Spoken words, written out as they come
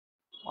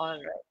All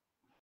right.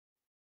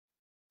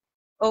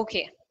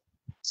 Okay.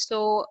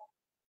 So,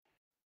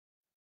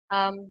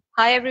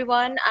 hi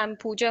everyone. I'm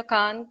Pooja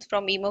Kant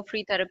from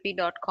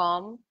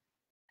emofreetherapy.com,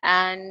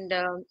 and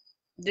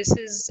this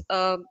is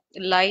a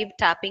live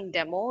tapping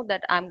demo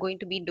that I'm going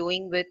to be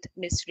doing with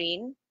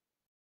Nisrin.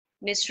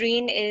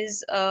 Nisrin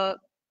is a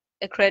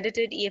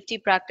accredited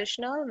EFT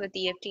practitioner with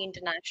EFT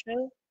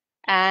International,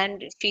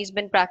 and she's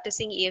been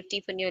practicing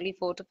EFT for nearly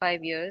 4 to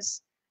 5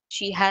 years.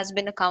 She has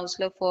been a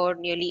counselor for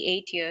nearly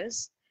 8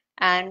 years,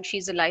 and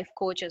she's a life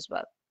coach as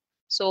well.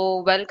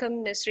 So,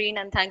 welcome, Nisreen,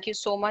 and thank you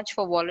so much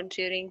for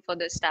volunteering for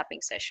this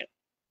tapping session.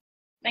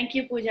 Thank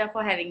you, Pooja,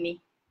 for having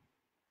me.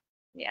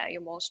 Yeah,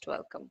 you're most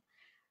welcome.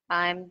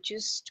 I'm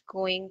just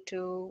going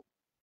to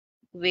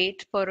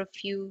wait for a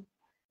few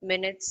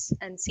minutes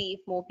and see if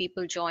more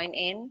people join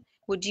in.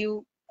 Would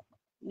you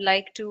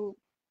like to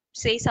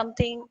say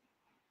something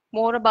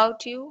more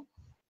about you?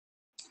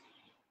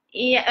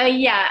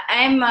 Yeah,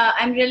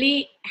 I'm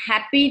really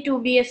happy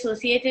to be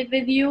associated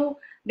with you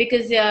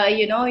because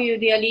you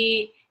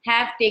really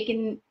have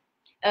taken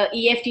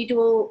EFT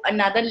to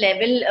another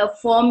level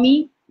for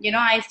me.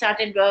 I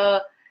started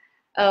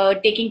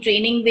taking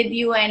training with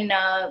you, and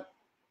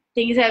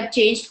things have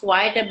changed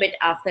quite a bit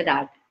after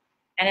that,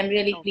 and I'm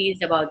really Oh,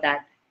 pleased about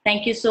that.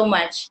 Thank you so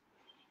much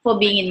for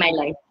being thank in you.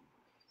 my life.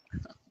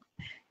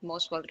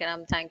 Most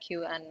welcome. Thank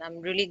you. And I'm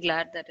really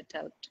glad that it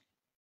helped.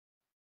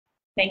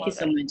 Thank you All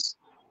so right. much.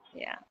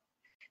 Yeah.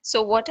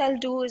 So what I'll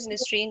do is,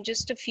 Nisreen,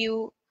 just a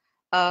few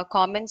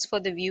comments for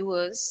the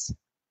viewers.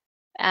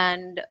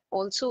 And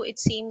also it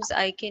seems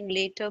I can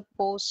later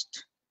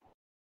post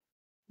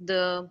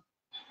the,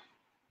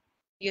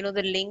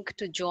 the link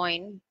to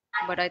join,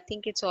 but I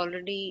think it's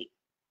already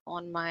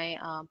on my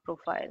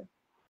profile.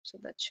 So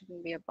that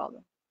shouldn't be a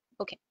problem.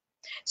 Okay.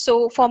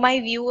 So for my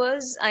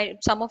viewers,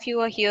 some of you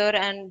are here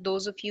and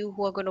those of you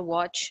who are going to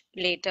watch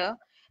later,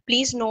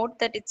 please note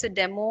that it's a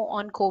demo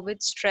on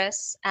COVID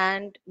stress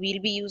and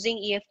we'll be using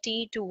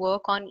EFT to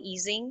work on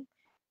easing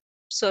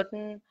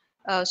certain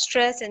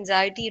stress,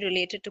 anxiety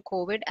related to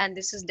COVID. And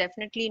this is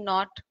definitely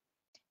not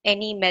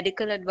any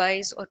medical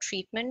advice or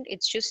treatment.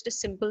 It's just a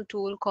simple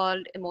tool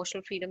called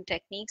emotional freedom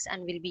techniques,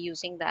 and we'll be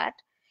using that.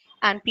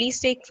 And please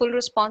take full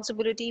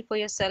responsibility for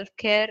your self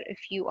care. If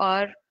you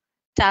are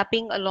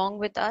tapping along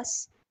with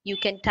us, you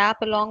can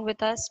tap along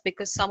with us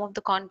because some of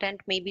the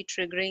content may be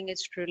triggering.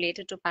 It's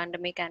related to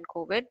pandemic and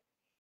COVID.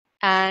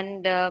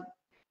 And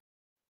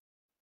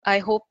I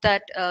hope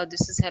that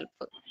this is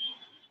helpful.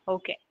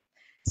 Okay.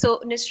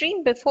 So,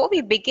 Nisreen, before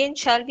we begin,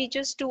 shall we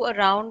just do a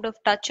round of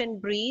touch and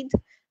breathe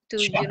to,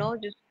 Sure.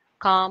 just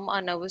calm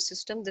our nervous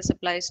system? This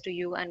applies to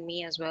you and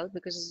me as well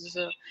because this is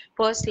a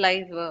first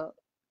live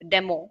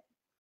demo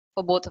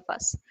for both of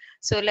us.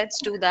 So let's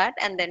do that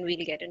and then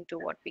we'll get into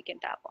what we can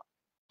tap on.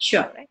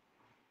 Sure. All right.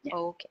 Yeah.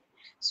 Okay.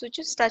 So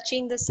just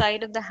touching the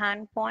side of the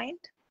hand point,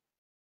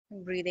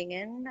 and breathing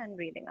in and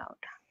breathing out.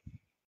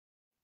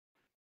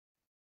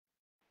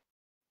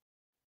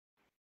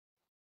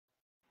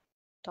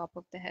 Top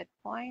of the head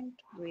point,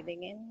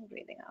 breathing in,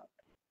 breathing out.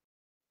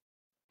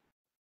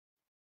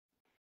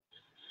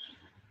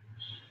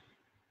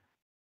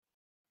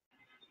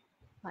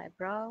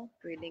 Eyebrow,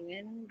 breathing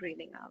in,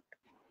 breathing out.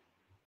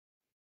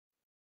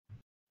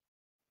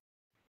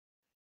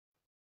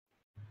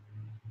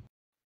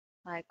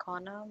 Eye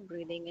corner,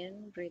 breathing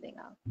in, breathing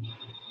out.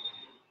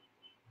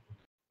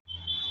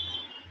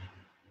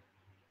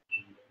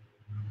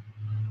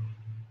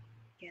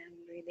 Again,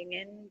 breathing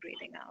in,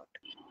 breathing out.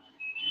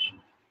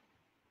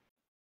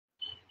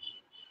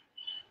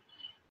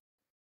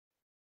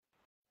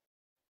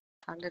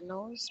 Under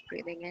nose,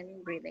 breathing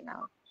in, breathing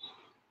out.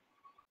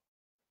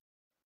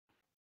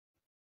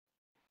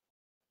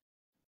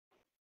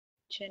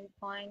 Chin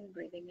point,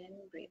 breathing in,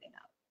 breathing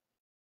out.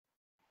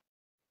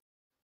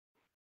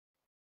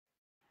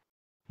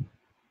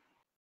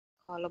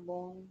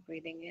 Collarbone,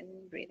 breathing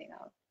in, breathing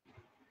out.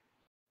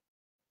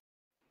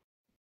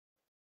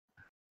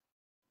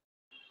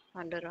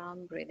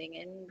 Underarm, breathing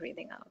in,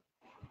 breathing out.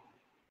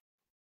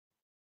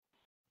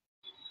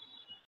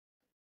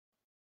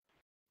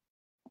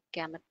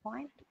 Gamut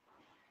point,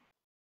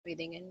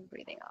 breathing in,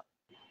 breathing out.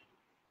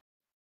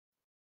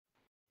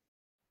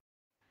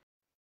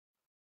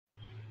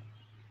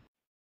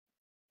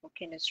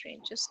 Okay, Nisreen,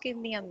 just give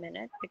me a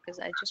minute because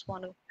I just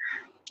want to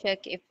check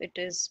if it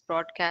is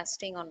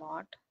broadcasting or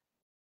not.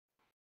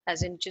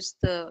 As in just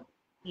the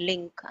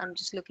link. I'm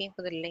just looking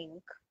for the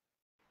link.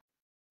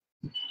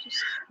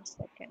 Just a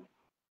second.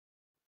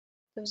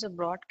 There was a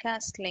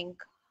broadcast link.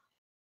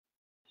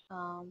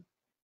 Um,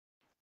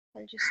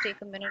 I'll just take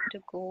a minute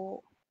to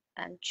go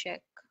and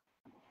check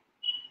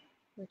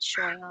what's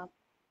showing up.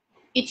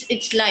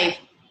 It's live.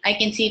 I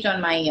can see it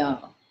on my.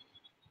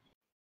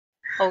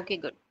 Okay,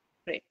 good.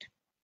 Great.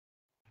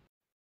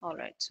 All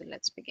right, so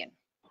let's begin.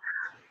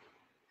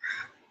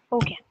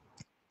 Okay.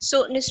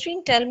 So,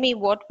 Nisreen, tell me,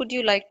 what would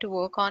you like to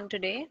work on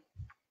today?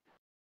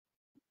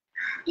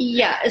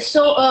 Yeah.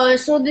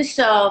 So this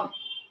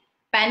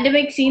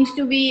pandemic seems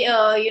to be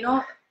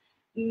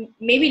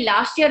maybe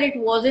last year it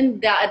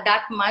wasn't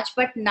that much,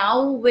 but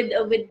now with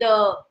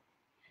the,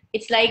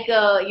 it's like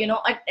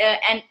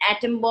an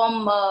atom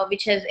bomb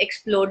which has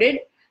exploded.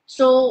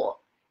 So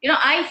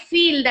I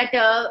feel that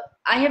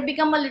I have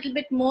become a little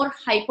bit more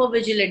hyper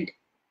vigilant,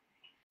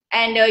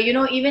 and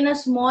even a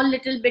small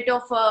little bit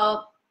of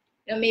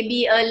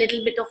maybe a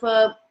little bit of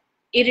a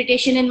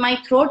irritation in my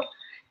throat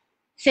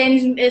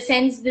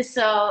sends this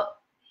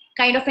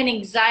kind of an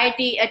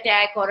anxiety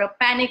attack or a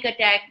panic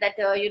attack, that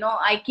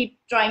I keep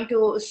trying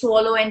to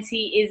swallow and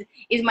see,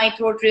 is my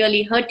throat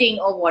really hurting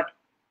or what.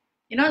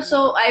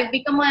 So I've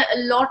become a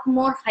lot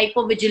more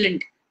hyper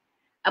vigilant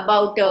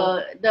about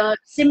Oh, the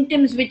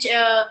symptoms which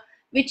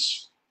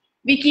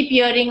we keep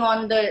hearing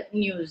on the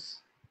news.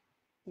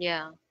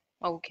 yeah.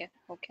 Okay.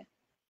 Okay.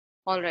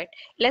 All right.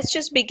 Let's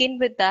just begin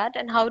with that.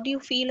 And how do you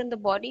feel in the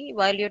body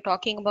while you're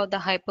talking about the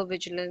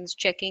hypervigilance,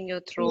 checking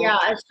your throat? Yeah,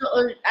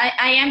 so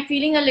I am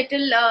feeling a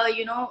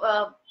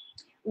little,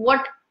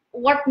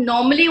 what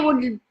normally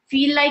would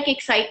feel like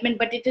excitement,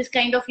 but it is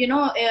kind of,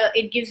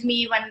 it gives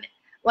me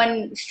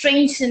one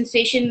strange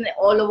sensation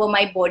all over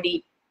my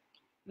body,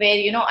 where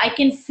I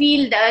can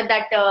feel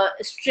that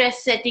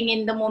stress setting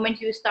in the moment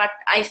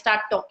I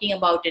start talking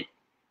about it.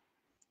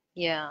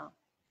 Yeah.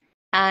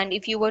 And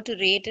if you were to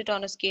rate it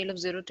on a scale of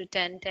 0 to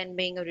 10, 10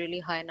 being a really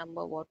high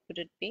number, what would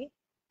it be?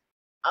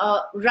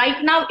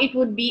 Right now, it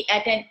would be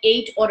at an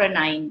 8 or a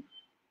 9.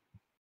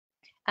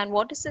 And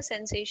what is the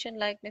sensation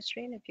like,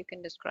 Nisreen, if you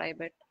can describe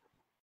it?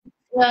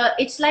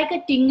 It's like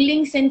a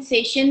tingling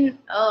sensation,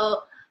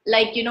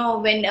 like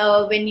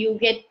when you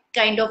get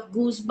kind of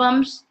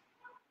goosebumps.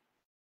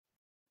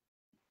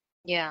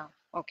 Yeah.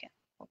 Okay.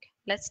 Okay.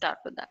 Let's start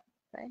with that,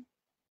 right?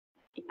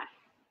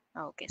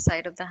 Okay.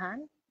 Side of the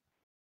hand.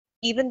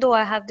 Even though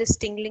I have this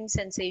tingling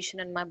sensation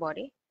in my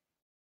body,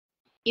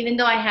 Even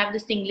though I have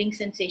this tingling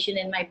sensation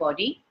in my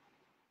body,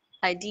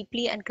 I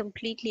deeply and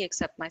completely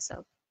accept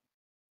myself.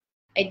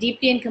 I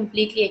deeply and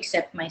completely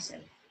accept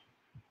myself.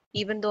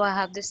 Even though I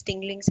have this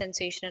tingling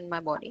sensation in my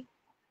body,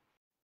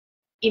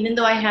 Even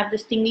though I have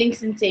this tingling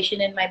sensation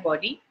in my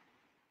body,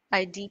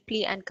 I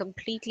deeply and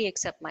completely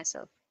accept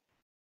myself.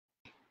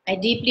 I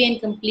deeply and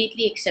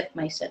completely accept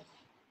myself.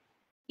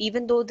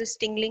 Even though this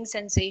tingling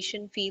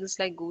sensation feels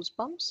like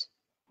goosebumps,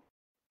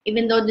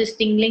 Even though this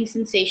tingling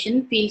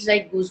sensation feels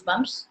like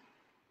goosebumps,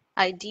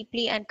 I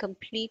deeply and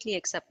completely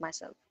accept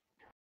myself.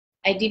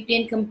 I deeply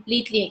and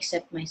completely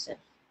accept myself.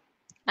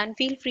 And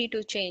feel free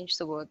to change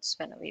the words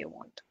whenever you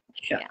want.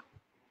 Sure. Yeah.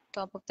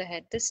 Top of the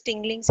head. This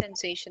tingling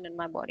sensation in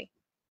my body.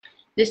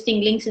 This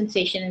tingling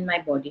sensation in my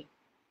body.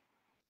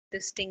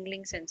 This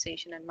tingling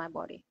sensation in my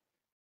body.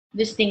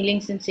 This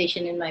tingling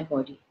sensation in my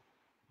body.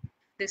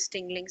 This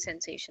tingling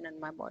sensation in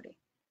my body.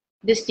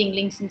 This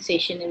tingling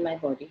sensation in my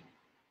body.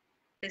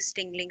 This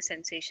tingling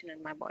sensation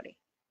in my body.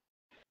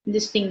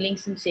 This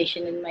tingling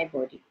sensation in my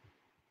body.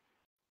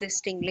 This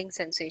tingling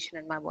sensation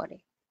in my body.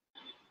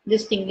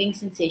 This tingling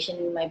sensation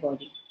in my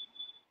body.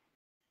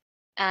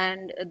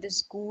 And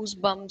this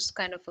goosebumps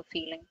kind of a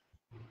feeling.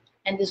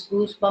 And this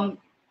goosebump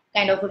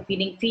kind of a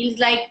feeling feels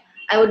like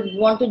I would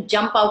want to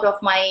jump out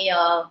of my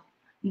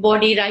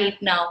body right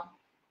now.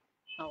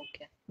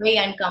 Okay. Very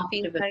Okay. Feels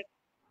uncomfortable. like,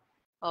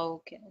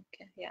 okay.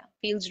 Okay. Yeah.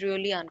 Feels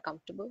really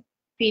uncomfortable.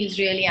 Feels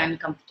really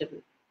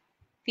uncomfortable.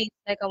 Feels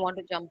like I want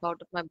to jump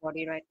out of my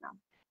body right now.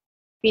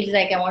 Feels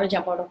like I want to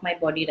jump out of my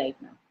body right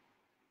now.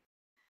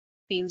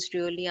 Feels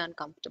really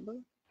uncomfortable.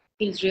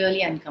 Feels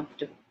really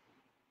uncomfortable.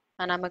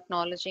 And I'm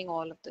acknowledging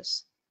all of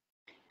this.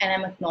 And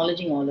I'm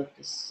acknowledging all of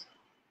this.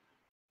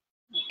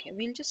 Okay.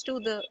 We'll just do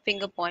the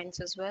finger points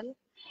as well.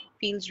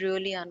 Feels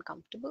really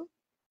uncomfortable.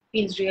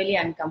 Feels really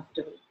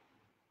uncomfortable.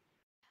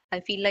 I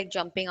feel like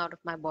jumping out of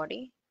my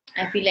body.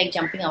 I feel like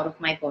jumping out of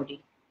my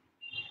body.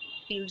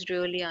 Feels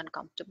really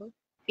uncomfortable.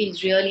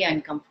 Feels really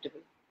uncomfortable.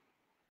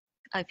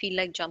 I feel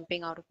like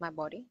jumping out of my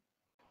body.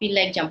 Feel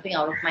like jumping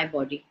out of my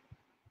body.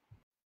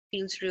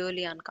 Feels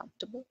really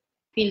uncomfortable.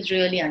 Feels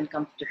really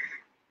uncomfortable.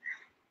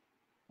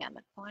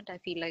 Gamut point. I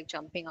feel like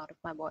jumping out of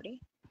my body.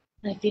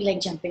 I feel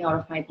like jumping out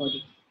of my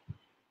body.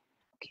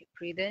 Okay,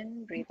 breathe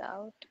in, breathe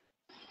out.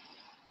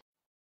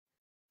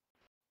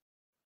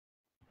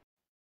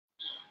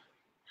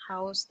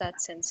 How's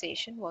that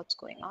sensation? What's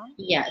going on?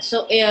 Yeah.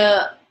 So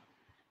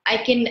I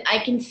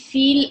can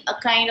feel a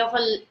kind of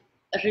a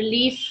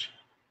relief,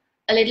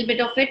 a little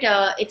bit of it.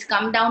 It's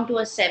come down to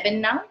a 7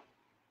 now.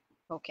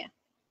 Okay,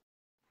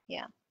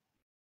 yeah.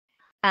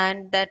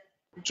 And that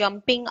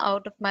jumping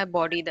out of my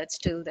body, that's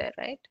still there,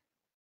 right?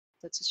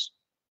 That's just,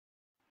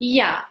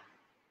 Yeah,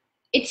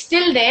 it's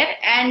still there,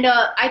 and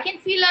I can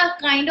feel a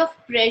kind of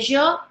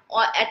pressure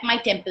at my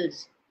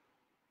temples.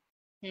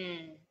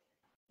 hmm,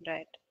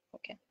 right.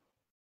 Okay.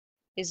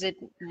 Is it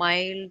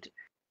mild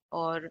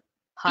or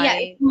Yeah,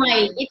 it's high, mild.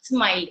 mild? It's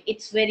mild.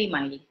 It's very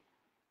mild.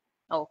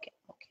 Okay,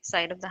 okay.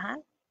 Side of the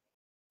hand.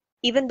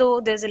 Even though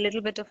there's a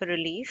little bit of a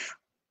relief,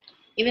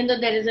 Even though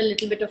there is a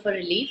little bit of a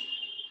relief,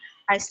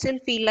 I still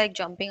feel like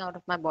jumping out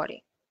of my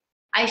body.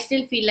 I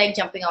still feel like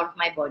jumping out of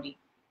my body,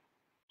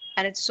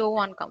 And it's so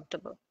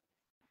uncomfortable.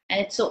 and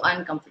it's so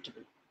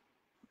uncomfortable.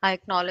 I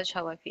acknowledge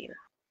how I feel.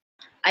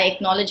 I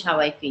acknowledge how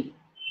I feel.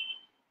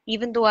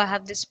 Even though I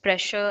have this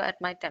pressure at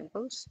my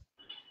temples,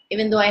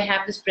 Even though I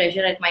have this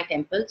pressure at my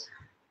temples,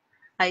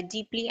 I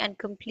deeply and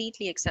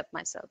completely accept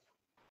myself.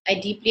 I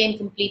deeply and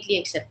completely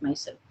accept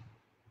myself.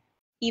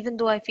 Even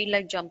though I feel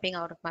like jumping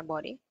out of my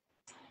body,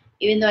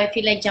 Even though I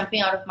feel like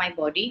jumping out of my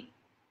body,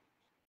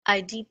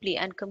 I deeply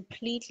and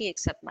completely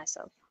accept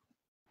myself.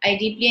 I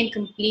deeply and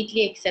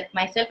completely accept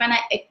myself, and I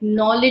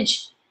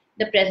acknowledge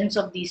the presence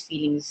of these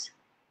feelings.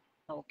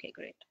 Okay,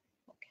 great.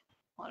 Okay,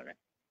 all right.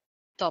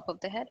 Top of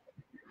the head.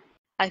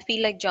 I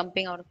feel like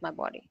jumping out of my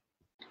body,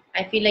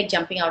 I feel like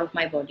jumping out of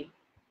my body,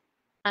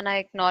 and I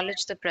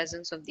acknowledge the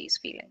presence of these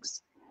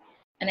feelings.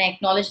 and I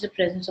acknowledge the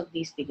presence of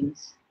these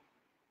feelings.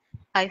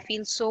 I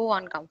feel so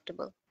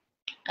uncomfortable.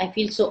 I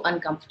feel so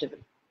uncomfortable.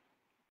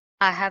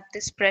 I have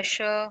this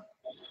pressure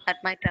at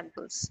my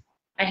temples.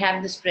 I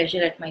have this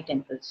pressure at my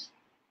temples.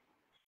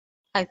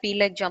 I feel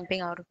like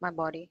jumping out of my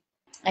body,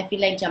 I feel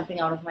like jumping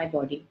out of my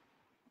body,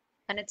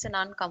 and it's an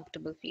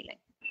uncomfortable feeling.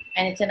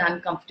 and it's an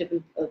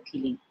uncomfortable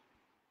feeling.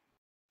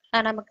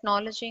 And I'm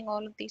acknowledging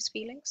all of these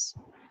feelings.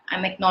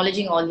 I'm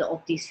acknowledging all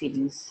of these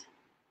feelings.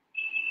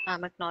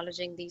 I'm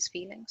acknowledging these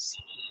feelings.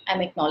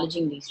 I'm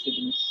acknowledging these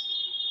feelings.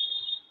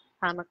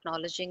 I'm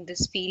acknowledging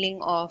this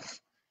feeling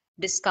of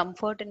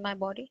discomfort in my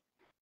body.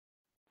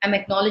 I'm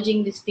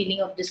acknowledging this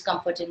feeling of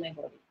discomfort in my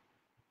body.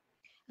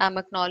 I'm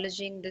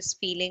acknowledging this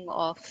feeling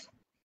of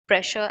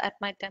pressure at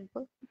my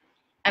temple.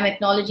 I'm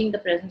acknowledging the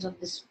presence of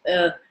this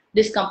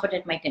discomfort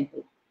at my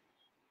temple.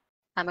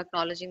 I'm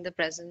acknowledging the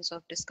presence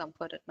of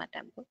discomfort at my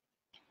temple.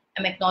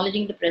 I'm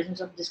acknowledging the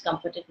presence of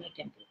discomfort at my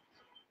temple.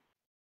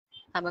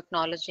 I'm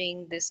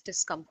acknowledging this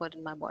discomfort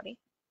in my body.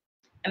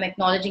 I'm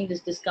acknowledging this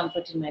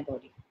discomfort in my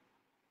body.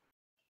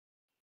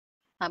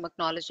 I'm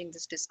acknowledging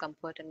this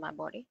discomfort in my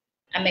body.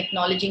 I'm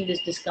acknowledging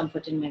this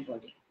discomfort in my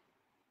body.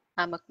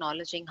 I'm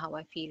acknowledging how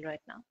I feel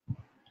right now.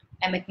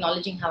 I'm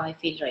acknowledging how I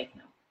feel right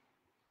now.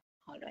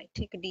 All right,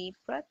 take a deep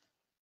breath.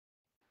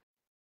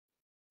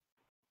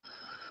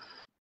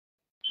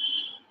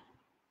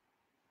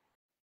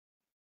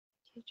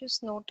 You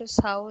just notice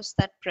how's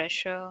that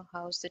pressure,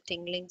 how's the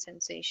tingling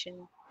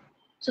sensation.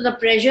 So the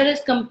pressure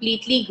is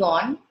completely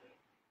gone.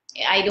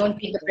 I don't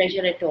feel Okay, the good.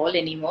 pressure at all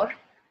anymore.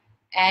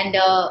 And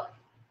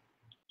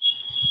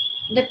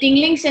the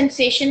tingling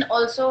sensation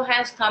also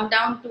has come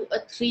down to a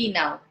 3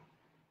 now.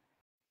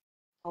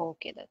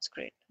 Okay, that's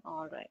great.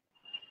 All right.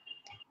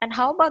 And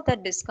how about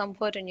that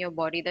discomfort in your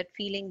body, that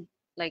feeling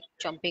like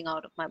jumping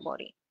out of my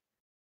body?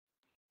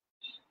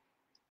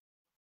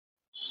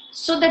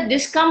 So the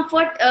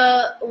discomfort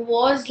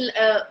was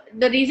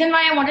the reason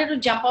why I wanted to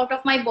jump out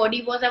of my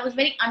body was I was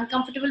very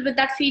uncomfortable with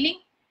that feeling,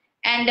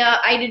 and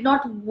I did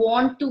not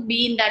want to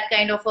be in that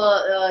kind of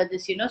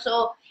this.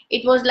 So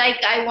it was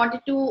like I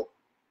wanted to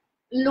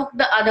look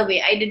the other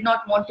way. I did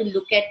not want to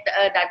look at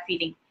that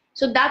feeling.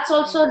 So that's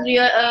also Hmm.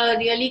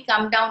 really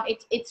come down.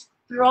 It's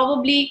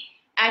probably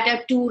at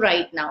a 2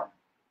 right now.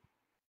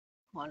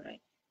 All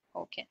right.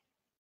 Okay.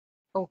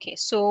 Okay.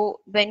 So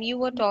when you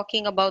were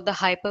talking about the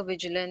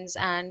hypervigilance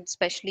and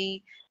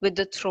especially with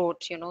the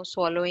throat,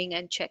 swallowing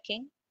and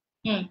checking,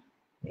 Hmm.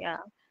 yeah.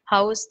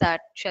 How is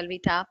that? Shall we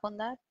tap on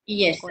that?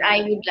 What's Yes, going I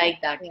on would there?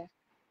 like that. Yeah.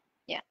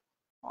 Yeah.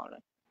 All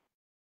right.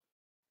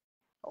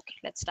 Okay.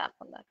 Let's tap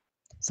on that.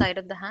 Side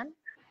of the hand.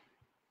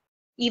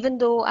 Even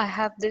though I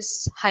have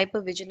this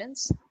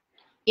hypervigilance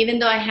Even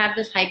though I have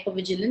this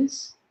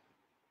hypervigilance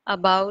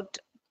about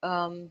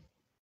um,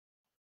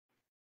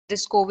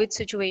 this COVID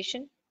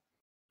situation,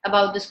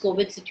 about this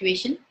COVID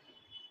situation,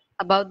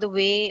 about the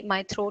way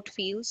my throat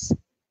feels,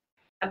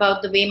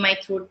 about the way my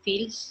throat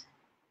feels,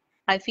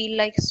 I feel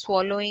like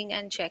swallowing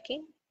and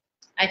checking.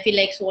 I feel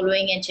like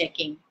swallowing and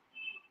checking.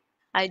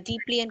 I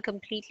deeply and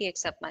completely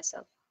accept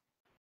myself.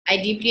 I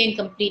deeply and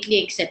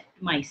completely accept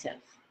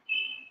myself.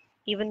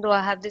 Even though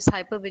I have this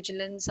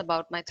hypervigilance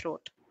about my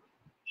throat,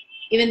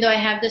 Even though I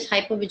have this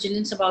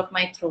hypervigilance about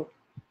my throat,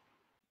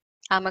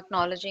 I'm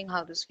acknowledging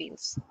how this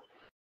feels.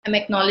 I'm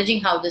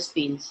acknowledging how this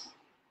feels.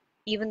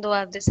 Even though I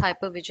have this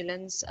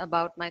hypervigilance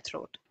about my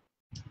throat,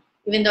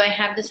 Even though I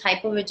have this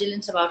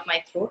hypervigilance about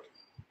my throat,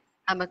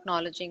 I'm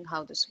acknowledging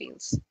how this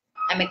feels.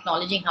 I'm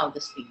acknowledging how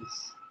this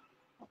feels.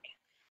 Okay.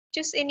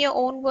 Just in your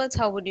own words,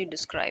 how would you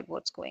describe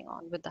what's going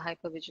on with the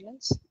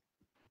hypervigilance?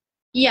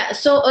 Yeah,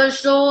 so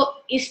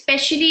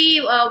especially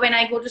when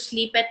I go to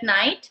sleep at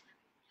night,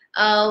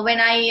 when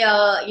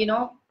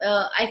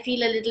I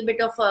feel a little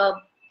bit of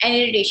an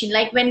irritation.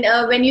 Like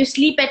when you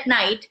sleep at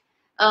night,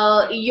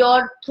 Hmm.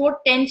 your throat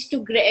tends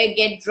to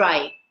get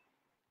dry.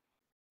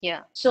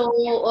 Yeah. So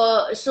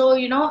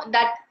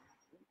that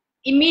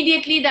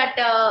immediately that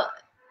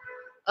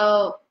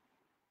uh,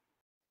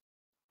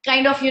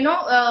 kind of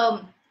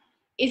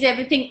is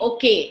everything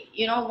okay?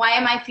 Why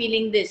am I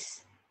feeling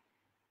this?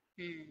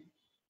 Hmm.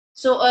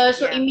 So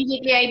Yeah.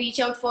 immediately I reach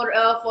out for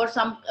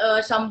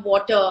some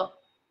water.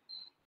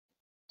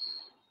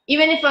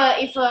 Even if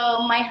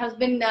my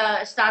husband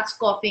starts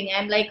coughing,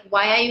 I'm like,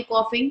 why are you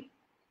coughing?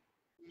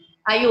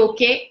 Are you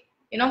okay?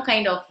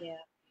 Kind of. Yeah.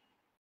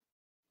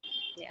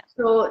 Yeah.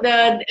 So All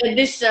right.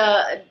 this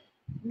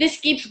this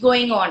keeps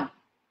going on.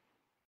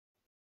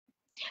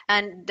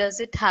 And does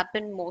it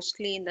happen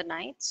mostly in the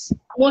nights?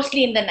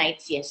 Mostly in the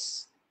nights,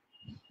 yes.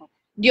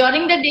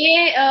 During the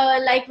day,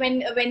 like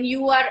when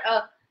you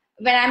are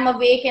when I'm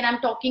awake and I'm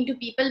talking to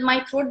people,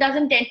 my throat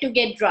doesn't tend to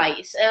get dry.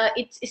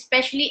 It's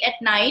especially at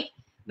night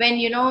when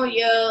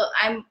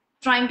I'm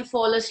trying to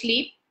fall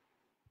asleep,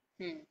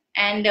 Hmm.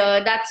 and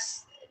that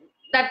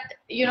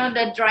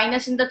the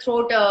dryness in the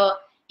throat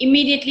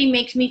immediately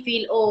makes me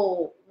feel,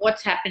 oh,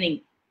 what's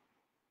happening?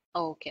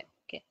 Okay,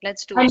 okay.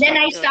 Let's do a And then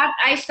structure.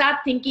 I start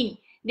thinking,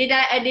 did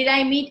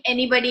I meet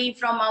anybody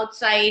from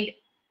outside?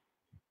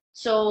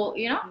 So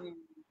Hmm.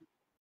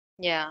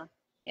 Yeah,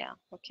 yeah.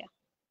 Okay.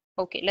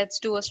 Okay, let's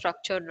do a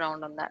structured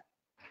round on that.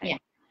 Right. yeah.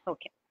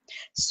 Okay.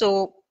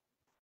 So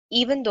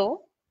even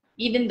though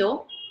Even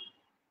though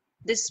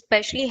this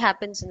especially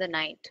happens in the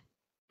night,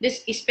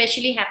 this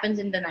especially happens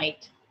in the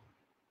night,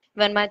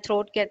 when my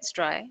throat gets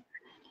dry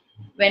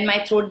when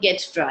my throat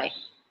gets dry,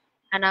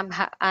 and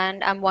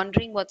I'm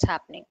wondering what's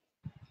happening,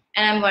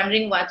 and I'm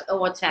wondering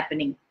what's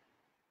happening.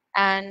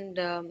 and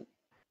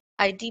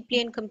I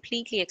deeply and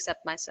completely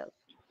accept myself.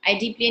 I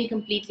deeply and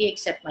completely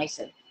accept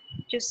myself.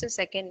 Just a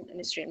second,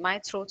 Nisrin. My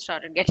throat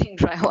started getting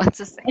dry. Once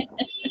a second.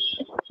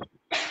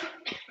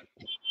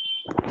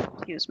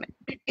 Excuse me.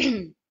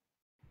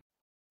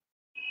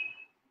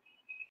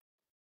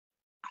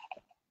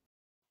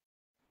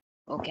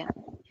 Okay.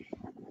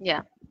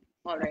 Yeah.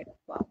 All right.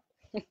 Wow.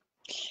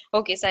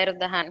 Okay, side of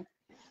the hand.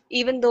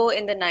 Even though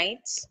in the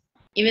nights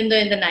Even though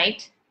in the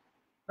night,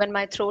 when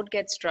my throat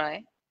gets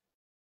dry,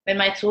 when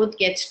my throat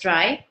gets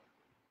dry,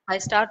 I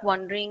start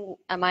wondering,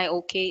 am I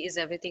okay? Is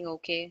everything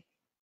okay?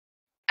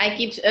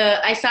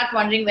 I start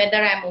wondering whether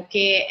I'm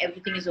okay,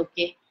 everything is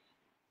okay.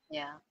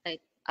 Yeah.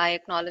 I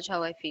acknowledge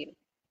how I feel.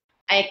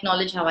 I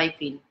acknowledge how I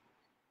feel.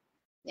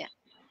 Yeah.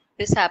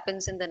 This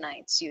happens in the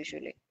nights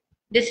usually.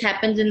 This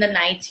happens in the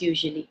nights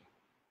usually.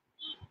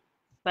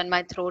 When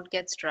my throat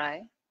gets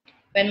dry,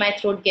 When my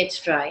throat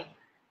gets dry,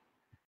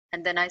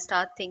 and then I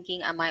start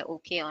thinking, am I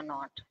okay or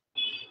not?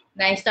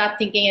 and I start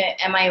thinking,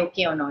 am I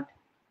okay or not?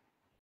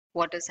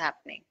 What is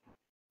happening?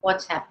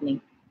 What's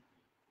happening?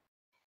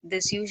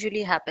 This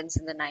usually happens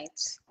in the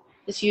nights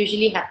This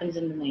usually happens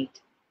in the night.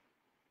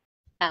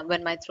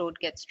 when my throat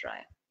gets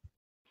dry.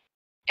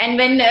 And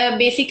when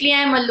basically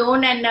I'm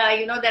alone and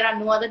there are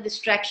no other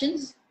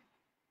distractions,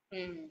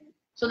 Hmm.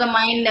 so the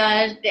mind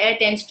there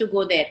tends to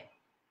go there.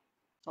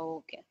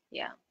 Okay.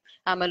 Yeah.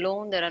 I'm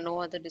alone. There are no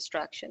other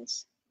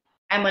distractions.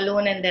 I'm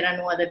alone and there are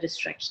no other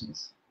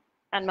distractions.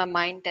 And my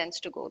mind tends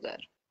to go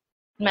there.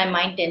 My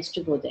mind tends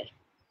to go there.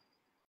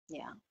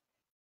 Yeah.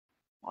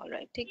 All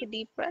right. Take a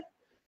deep breath.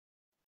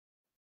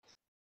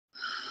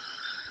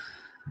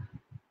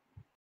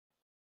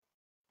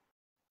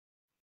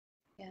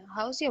 Yeah.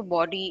 How's your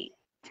body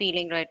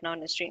feeling right now,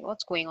 Nisreen?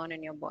 What's going on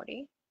in your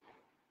body?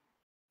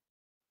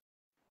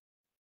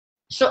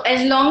 So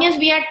as long as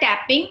we are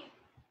tapping,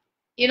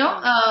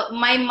 Hmm.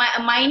 my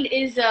mind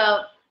is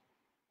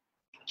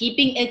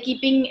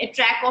keeping a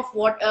track of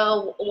what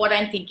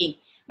I'm thinking.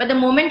 But the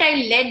moment I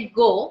let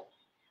go,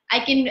 I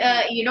can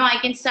Hmm. I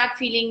can start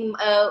feeling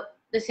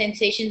the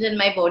sensations in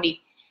my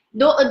body.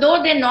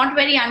 Though they're not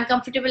very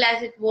uncomfortable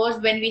as it was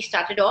when we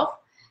started off,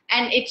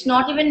 and it's Hmm.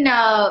 not even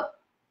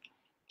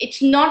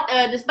it's not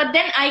this. But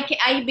then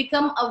I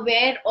become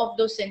aware of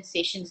those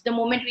sensations the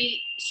moment we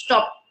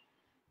stop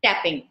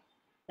tapping.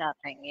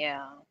 Nothing.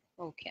 Yeah.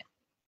 Okay.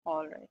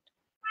 All right.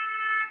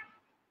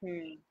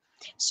 Hmm.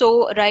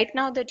 So right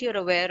now that you're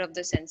aware of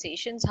the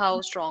sensations,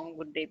 how strong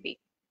would they be?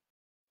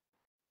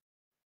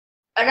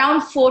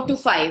 Around 4 to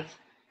 5.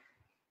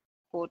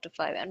 4 to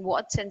 5. And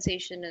what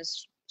sensation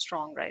is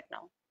strong right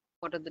now?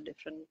 What are the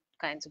different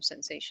kinds of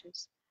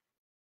sensations?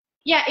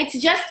 Yeah, it's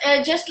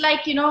just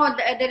like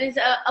there is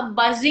a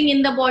buzzing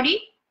in the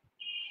body.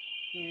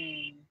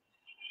 Hmm.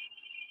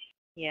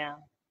 Yeah.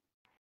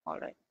 All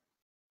right.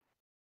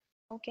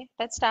 Okay.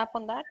 Let's tap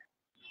on that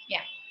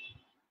Yeah.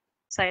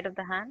 side of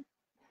the hand.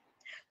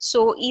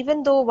 So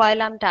even though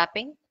while I'm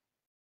tapping,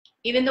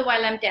 Even though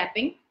while I'm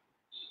tapping,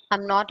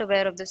 I'm not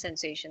aware of the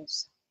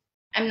sensations.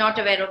 I'm not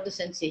aware of the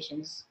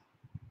sensations.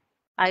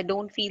 I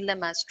don't feel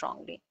them as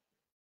strongly.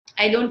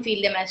 I don't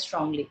feel them as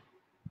strongly.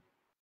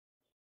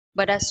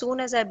 But as soon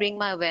as I bring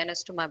my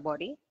awareness to my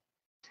body,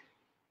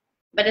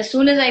 But as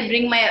soon as I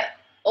bring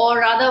or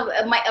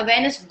rather, my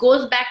awareness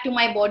goes back to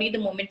my body the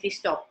moment we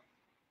stop.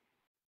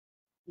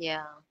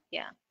 yeah,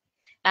 yeah.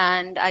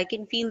 And I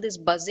can feel this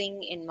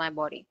buzzing in my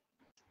body.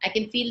 I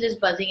can feel this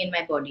buzzing in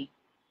my body.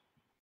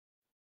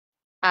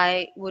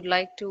 I would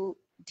like to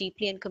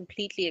deeply and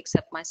completely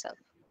accept myself.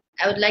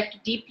 I would like to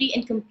deeply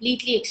and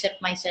completely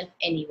accept myself,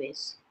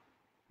 anyways.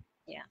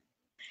 Yeah.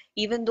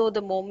 Even though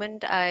the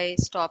moment I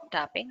stop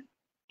tapping,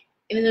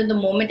 Even though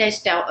the moment I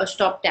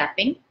stop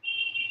tapping,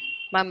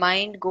 my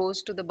mind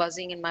goes to the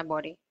buzzing in my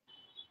body.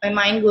 my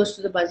mind goes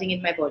to the buzzing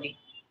in my body.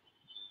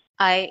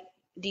 I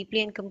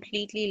deeply and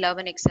completely love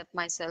and accept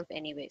myself,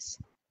 anyways.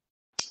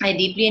 I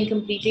deeply and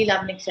completely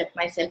love and accept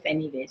myself,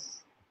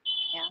 anyways.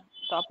 Yeah.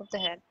 Top of the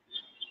head.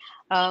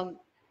 Um,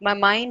 My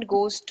mind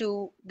goes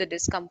to the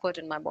discomfort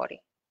in my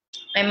body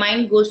My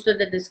mind goes to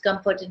the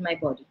discomfort in my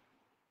body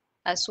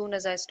as soon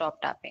as I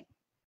stop tapping.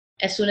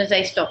 as soon as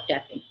I stop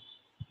tapping.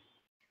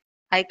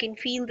 I can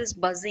feel this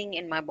buzzing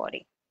in my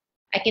body.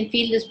 I can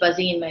feel this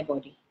buzzing in my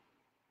body.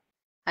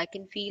 I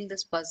can feel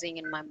this buzzing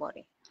in my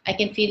body. I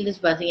can feel this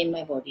buzzing in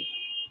my body.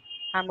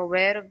 I'm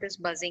aware of this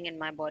buzzing in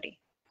my body.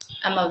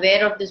 I'm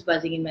aware of this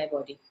buzzing in my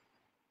body.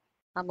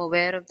 I'm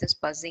aware of this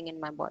buzzing in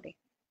my body.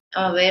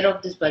 I'm aware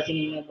of this buzzing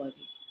in my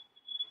body.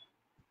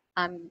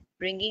 I'm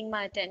bringing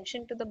my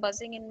attention to the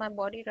buzzing in my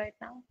body right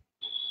now.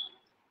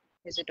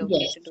 Is it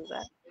okay Yes, to do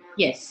that?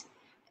 yes.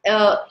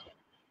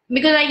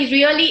 Because I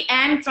really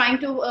am trying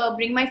to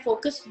bring my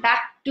focus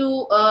back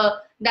to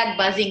that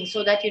buzzing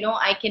so that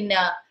I can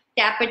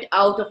tap it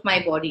out of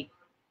my body.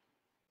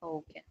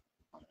 Okay.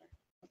 All right.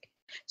 Okay.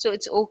 So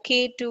it's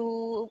okay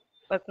to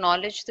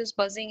acknowledge this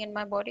buzzing in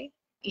my body?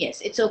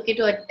 Yes, it's okay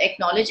to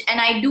acknowledge, and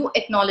I do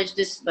acknowledge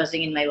this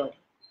buzzing in my body.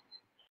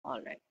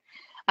 All right.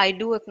 I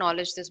do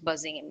acknowledge this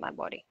buzzing in my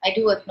body, I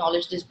do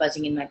acknowledge this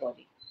buzzing in my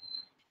body,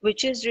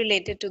 which is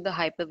related to the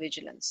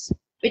hypervigilance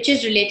which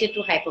is related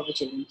to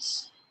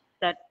hypervigilance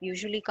that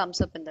usually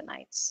comes up in the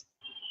nights.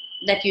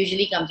 that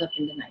usually comes up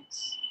in the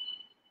nights.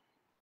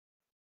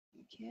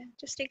 Okay.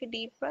 Just take a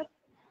deep breath.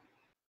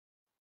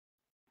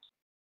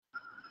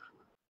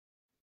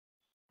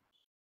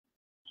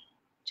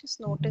 Just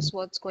notice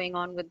what's going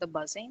on with the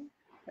buzzing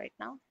right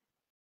now,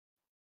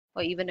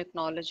 or even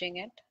acknowledging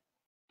it.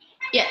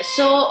 Yeah.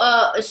 So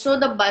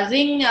the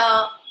buzzing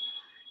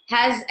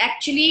has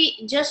actually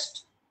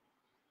just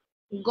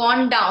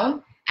gone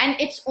down, and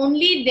it's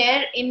only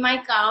there in my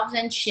calves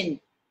and shin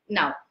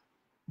now.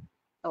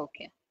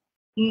 Okay.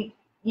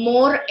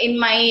 More in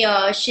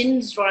my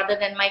shins rather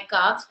than my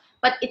calves,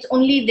 but it's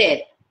only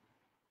there.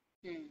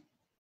 Hmm.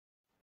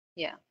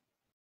 Yeah.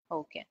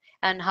 Okay.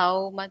 And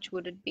how much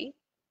would it be?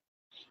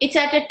 It's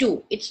at a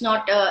 2. It's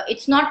not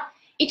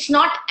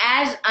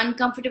as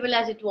uncomfortable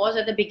as it was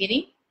at the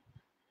beginning.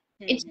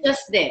 It's Hmm.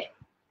 just there.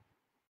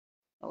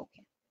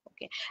 Okay.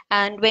 Okay.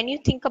 And when you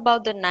think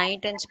about the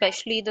night and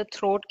especially the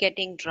throat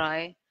getting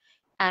dry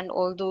and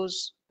all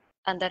those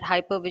and that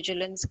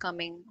hypervigilance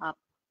coming up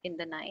in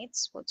the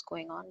nights, what's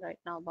going on right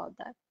now about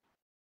that?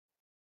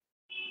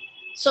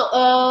 So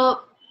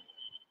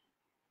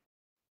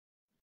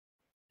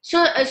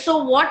so as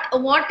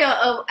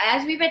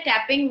we were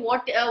tapping,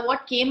 what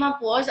came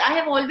up was, I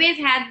have always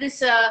had this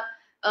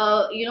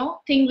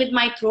thing with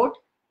my throat.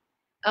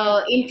 Hmm.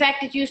 In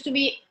fact, it used to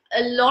be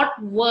a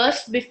lot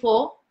worse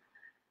before,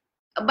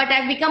 but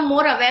I've become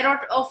more aware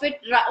of it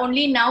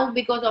only now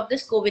because of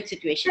this COVID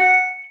situation.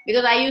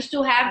 Because I used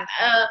to have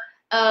Okay.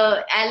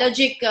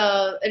 allergic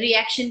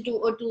reaction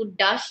to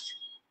dust,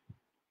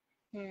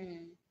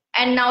 Hmm.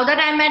 and now that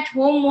I'm at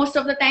home most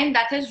of the time,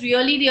 that has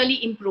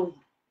really improved.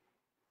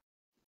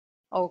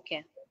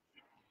 Okay.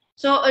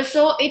 So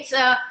it's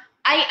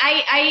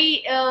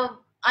I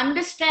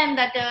understand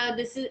that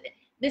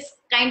this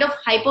kind of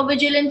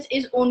hypervigilance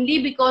is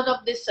only because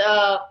of this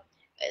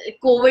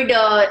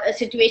COVID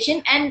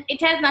situation, and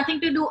it has nothing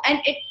to do,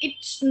 and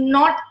it's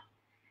not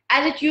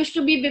as it used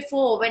to be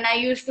before, when I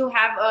used to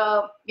have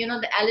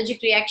the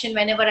allergic reaction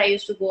whenever I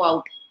used to go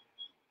out.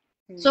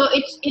 So Hmm.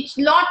 it's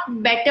lot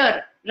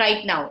better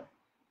right now.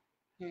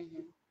 Hmm.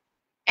 Hmm.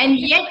 And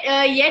Okay.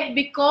 yet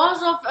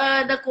because of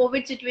the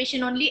COVID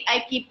situation only,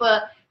 I keep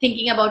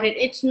thinking about it.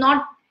 It's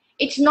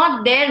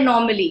not there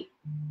normally,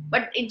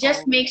 but it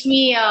just Okay. makes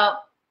me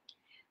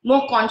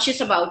more conscious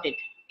about it,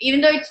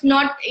 even though it's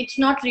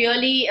not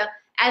really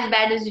as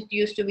bad as it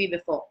used to be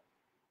before.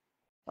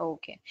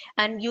 Okay.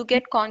 And you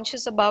get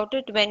conscious about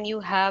it when you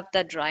have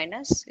the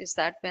dryness? Is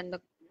that when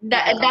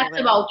you become That's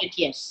aware of? about it,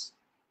 yes.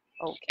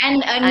 Okay.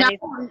 And And now if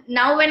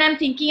now when I'm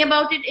thinking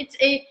about it,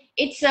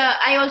 it's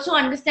I also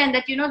understand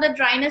that the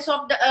dryness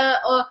of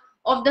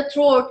the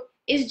throat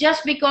is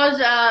just because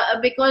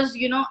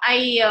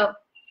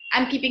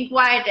I'm keeping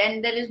quiet,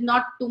 and there is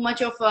not too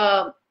much of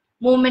a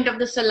movement of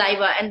the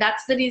saliva, and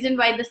that's the reason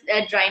why this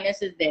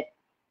dryness is there.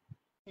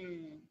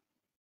 hmm,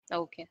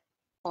 okay.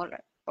 All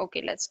right.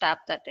 Okay, let's tap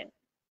that in.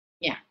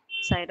 Yeah.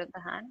 Side of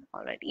the hand.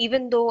 All right.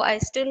 Even though I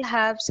still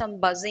have some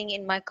buzzing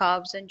in my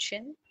calves and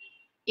shin,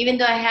 Even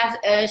though I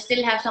have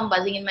still have some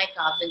buzzing in my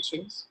calves and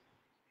shins,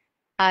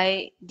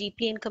 I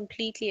deeply and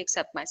completely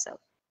accept myself.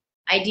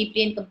 I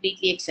deeply and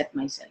completely accept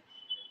myself.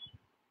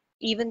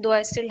 Even though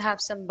I still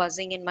have some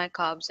buzzing in my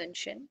calves and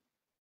shin,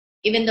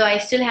 Even though I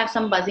still have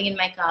some buzzing in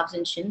my calves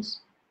and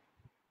shins,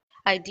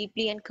 I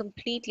deeply and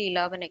completely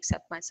love and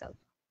accept myself.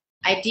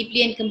 I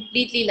deeply and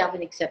completely love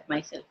and accept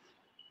myself.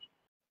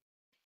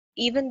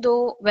 Even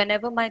though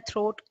whenever my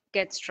throat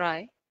gets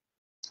dry,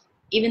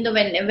 Even though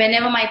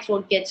whenever my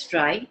throat gets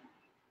dry,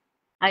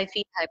 I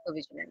feel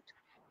hypervigilant.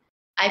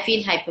 I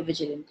feel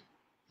hypervigilant.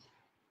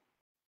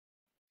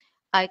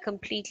 I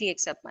completely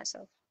accept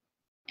myself.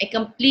 I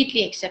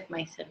completely accept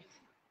myself.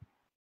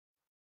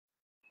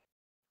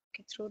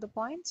 Okay, through the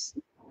points.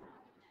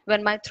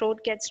 When my throat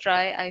gets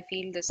dry, I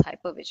feel this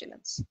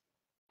hypervigilance.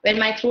 When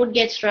my throat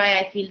gets dry,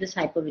 I feel this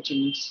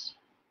hypervigilance.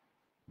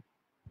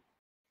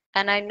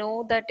 And I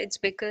know that it's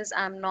because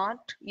I'm not,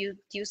 you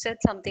said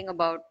something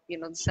about, the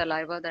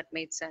saliva that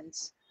made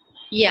sense.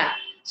 Yeah.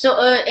 So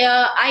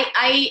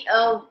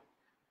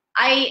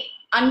I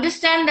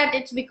understand that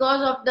it's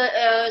because of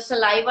the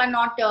saliva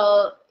not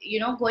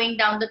going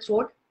down the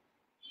throat,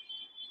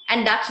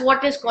 and that's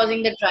what is Hmm.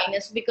 causing the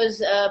dryness,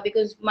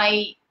 because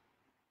my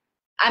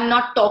I'm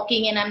not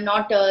talking and I'm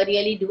not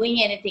really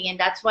doing anything, and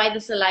that's why the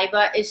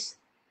saliva is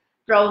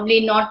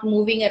probably not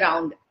moving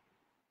around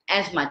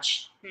as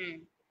much.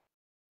 Hmm.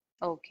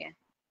 Okay.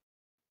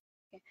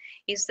 Okay.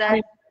 Is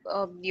that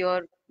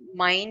your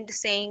mind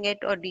saying it,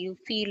 or do you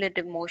feel it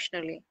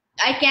emotionally?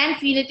 I can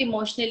feel it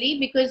emotionally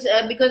because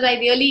I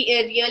really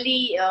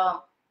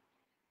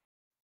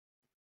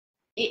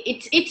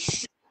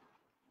it's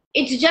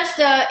it's just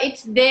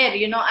it's there,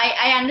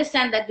 I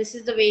understand that this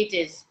is the way it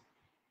is,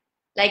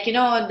 like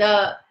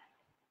the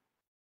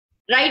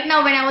right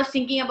now when I was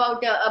thinking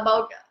about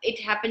it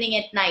happening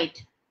at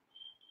night,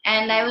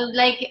 and I Hmm. was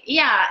like,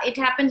 yeah, it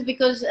happens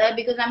because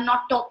I'm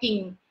not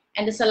talking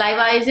and the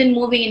saliva isn't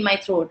moving in my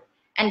throat,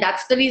 and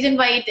that's the reason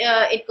why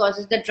it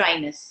causes the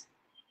dryness.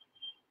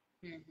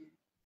 Hmm.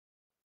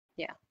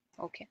 Yeah.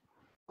 Okay.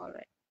 All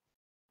right.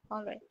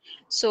 All right.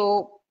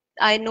 So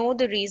I know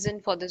the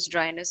reason for this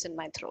dryness in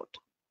my throat.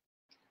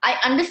 I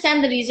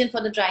understand the reason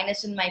for the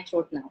dryness in my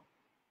throat now.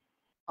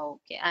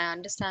 Okay. I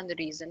understand the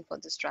reason for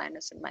this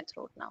dryness in my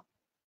throat now.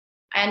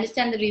 I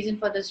understand the reason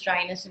for this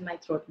dryness in my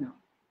throat now.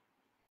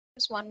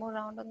 Just one more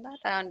round on that.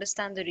 I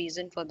understand the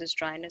reason for this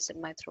dryness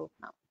in my throat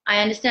now.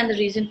 I understand the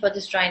reason for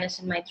this dryness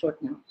in my throat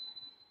now.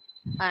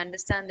 I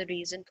understand the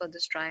reason for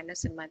this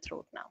dryness in my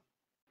throat now.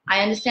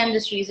 I understand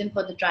this reason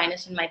for the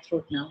dryness in my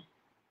throat now.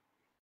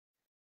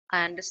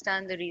 I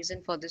understand the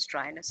reason for this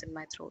dryness in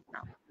my throat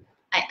now.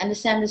 I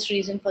understand this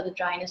reason for the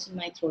dryness in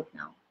my throat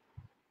now.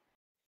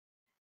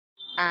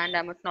 And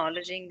I'm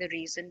acknowledging the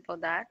reason for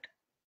that.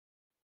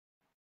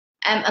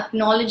 I'm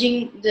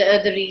acknowledging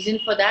the reason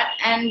for that,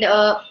 and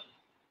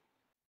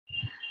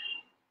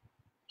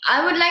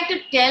I would like to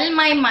tell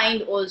my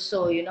mind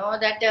also,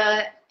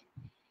 that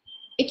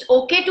it's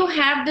okay to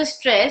have the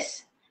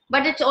stress,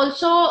 but it's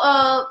also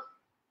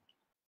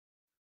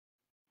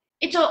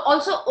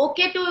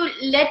okay to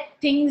let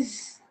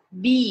things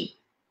be.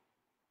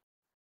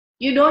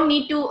 You don't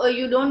need to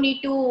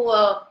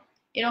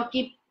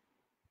keep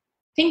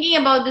thinking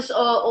about this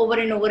over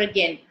and over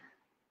again.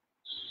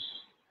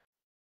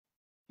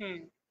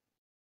 Hmm.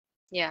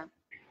 Yeah.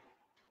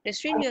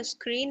 Nisrin, your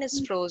screen is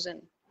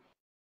frozen.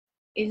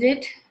 Is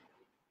it?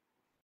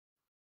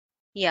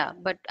 Yeah,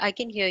 but I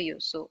can hear you,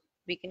 so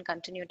we can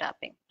continue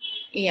tapping.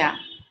 Yeah.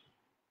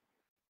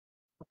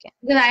 Okay.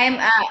 Because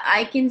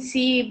I can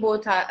see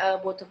both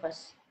of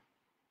us.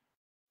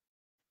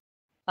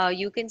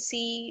 You can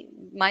see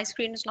my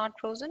screen is not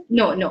frozen?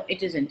 No, no,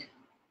 it isn't.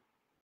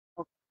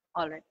 Okay.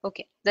 All right.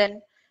 Okay.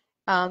 Then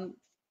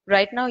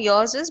right now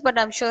yours is, but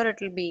I'm sure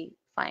it'll be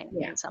fine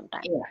Yeah. in some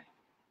time. Yeah.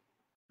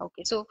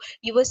 Okay. So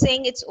you were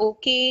saying it's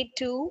okay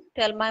to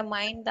tell my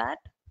mind that?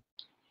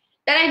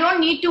 That I don't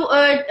need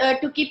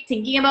to keep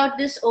thinking about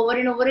this over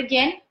and over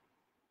again,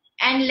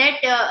 and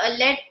let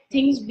Hmm.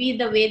 things be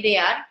the way they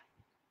are.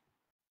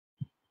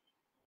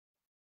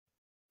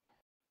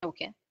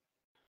 Okay.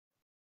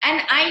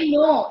 And All I right.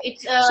 know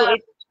it's So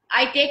it,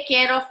 I take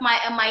care of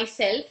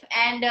myself,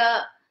 and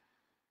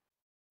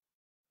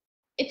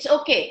it's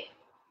okay.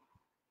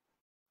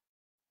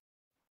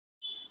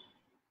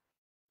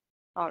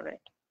 all right.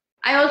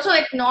 I also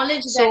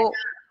acknowledge that So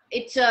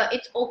it's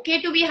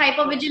okay to be yeah.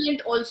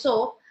 hypervigilant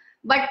also,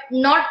 but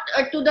not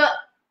to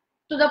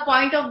the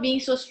point of being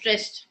so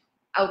stressed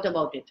out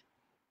about it.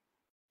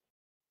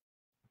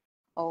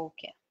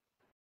 Okay.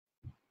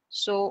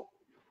 So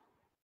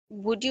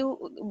would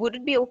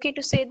it be okay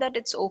to say that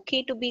it's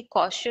okay to be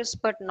cautious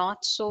but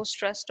not so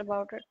stressed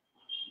about it?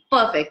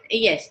 Perfect.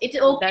 Yes, it's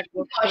Would okay that to be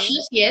work for you?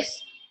 cautious.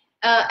 Yes,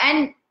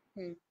 and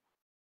Hmm.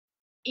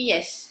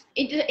 yes,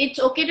 it's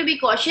okay to be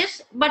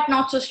cautious, but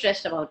not so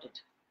stressed about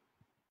it.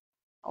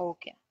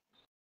 Okay.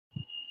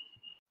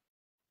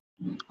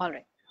 All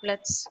right.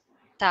 Let's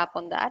tap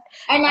on that.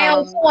 And I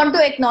also Um, want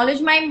to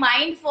acknowledge my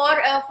mind for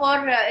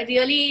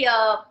really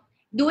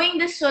doing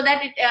this so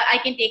that I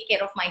can take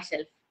care of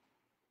myself.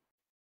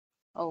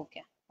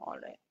 okay. All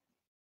right.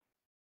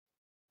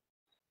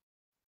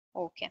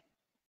 Okay.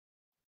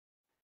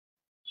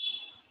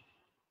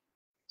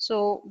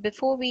 So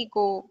before we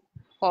go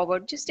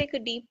forward, just take a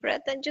deep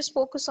breath and just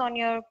focus on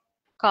your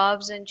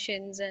calves and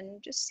shins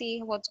and just see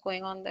what's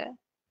going on there.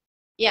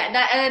 Yeah,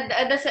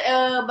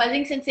 the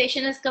buzzing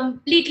sensation is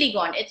completely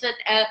gone.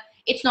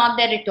 It's not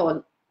there at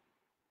all.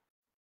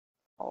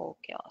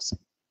 Okay, awesome.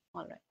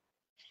 All right.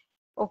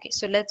 Okay,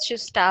 so let's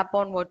just tap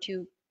on what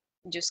you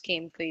just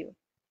came for you,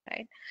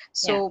 right?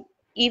 Yeah. So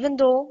even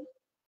though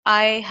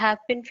I have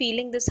been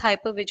feeling this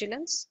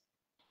hypervigilance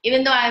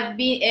Even though I've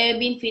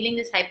been feeling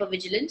this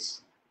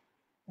hypervigilance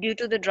due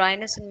to the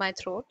dryness in my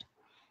throat,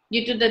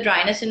 due to the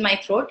dryness in my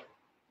throat,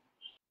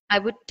 I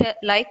would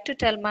like to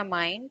tell my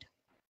mind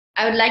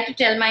I would like to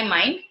tell my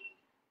mind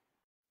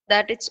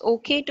that it's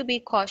okay to be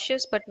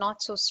cautious but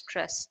not so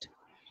stressed.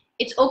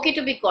 It's okay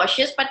to be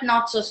cautious, but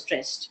not so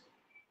stressed.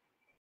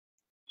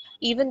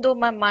 Even though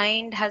my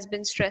mind has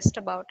been stressed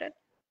about it,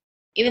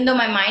 Even though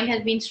my mind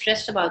has been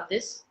stressed about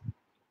this,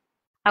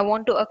 I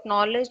want to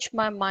acknowledge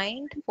my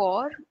mind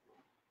for,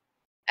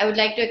 I would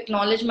like to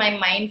acknowledge my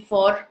mind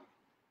for,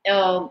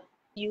 uh,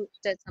 you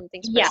said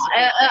something yeah, specific,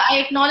 yeah. I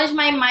acknowledge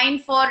my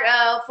mind for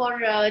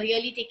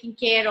really taking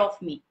care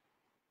of me.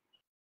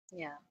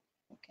 Yeah.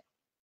 Okay.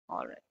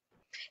 All right.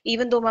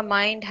 Even though my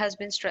mind has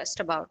been stressed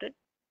about it,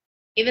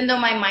 Even though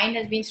my mind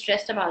has been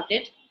stressed about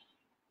it,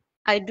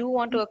 I do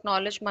want to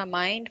acknowledge my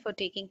mind for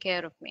taking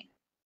care of me.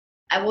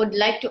 I would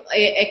like to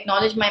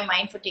acknowledge my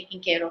mind for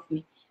taking care of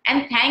me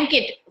and thank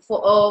it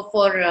for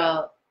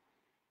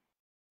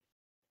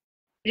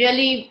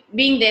really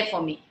being there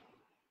for me.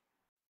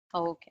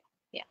 Okay.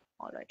 Yeah.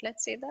 All right.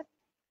 Let's say that.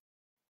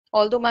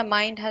 Although my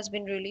mind has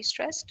been really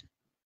stressed,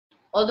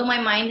 Although my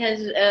mind has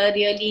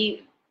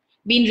really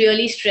been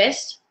really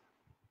stressed,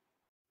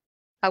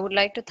 I would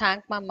like to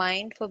thank my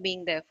mind for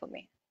being there for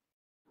me.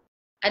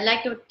 I'd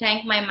like to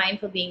thank my mind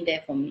for being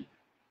there for me.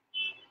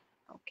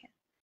 Okay.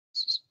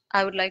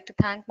 I would like to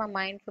thank my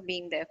mind for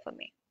being there for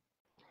me.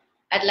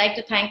 I'd like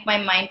to thank my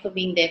mind for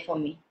being there for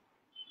me.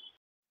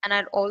 And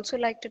I'd also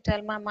like to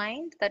tell my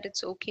mind that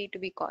it's okay to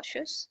be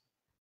cautious,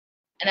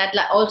 And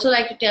also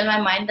like to tell my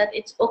mind that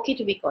it's okay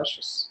to be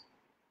cautious,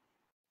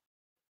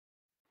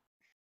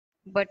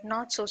 but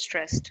not so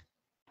stressed.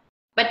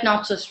 but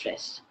not so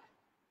stressed.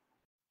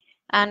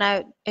 And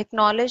I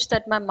acknowledge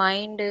that my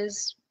mind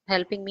is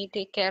helping me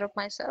take care of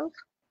myself.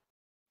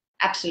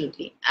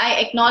 Absolutely. I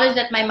acknowledge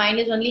that my mind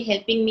is only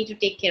helping me to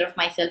take care of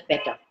myself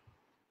better.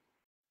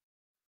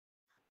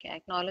 Okay, I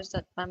acknowledge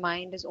that my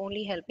mind is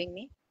only helping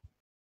me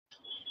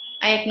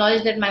I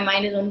acknowledge that my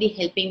mind is only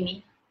helping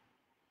me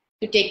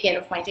to take care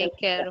of to myself take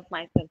care better. of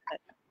myself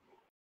better.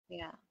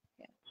 Yeah,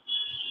 yeah.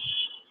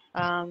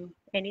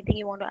 Anything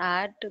you want to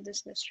add to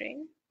this,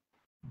 Nisrin?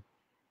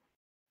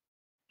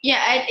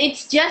 Yeah,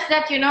 it's just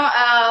that,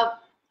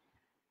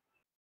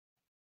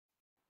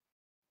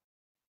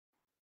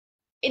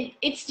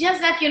 it's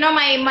just that,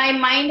 my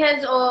mind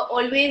has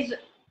always,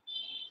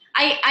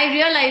 I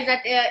realize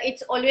that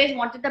it's always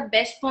wanted the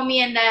best for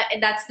me, and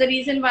that's the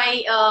reason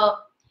why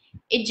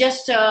it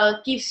just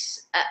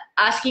keeps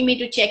asking me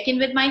to check in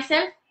with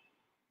myself.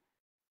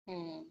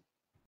 Hmm.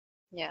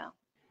 Yeah.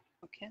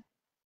 Okay.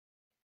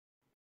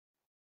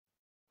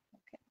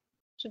 Okay.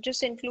 So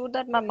just include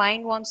that my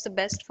mind wants the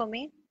best for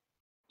me.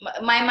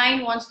 My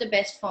mind wants the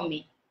best for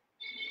me,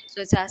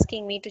 So it's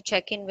asking me to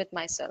check in with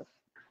myself.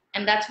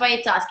 and that's why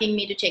it's asking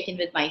me to check in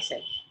with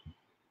myself.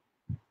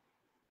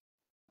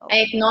 I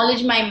Okay.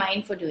 acknowledge my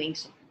mind for doing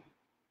so.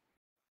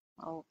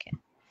 Okay.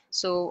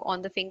 So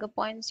on the finger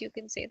points, you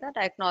can say that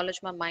I acknowledge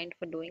my mind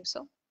for doing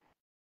so.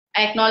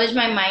 I acknowledge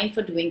my mind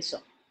for doing so.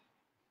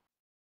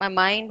 My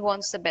mind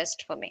wants the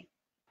best for me,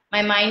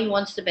 My mind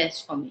wants the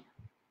best for me,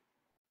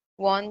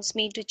 wants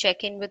me to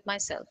check in with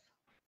myself.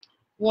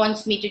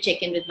 wants me to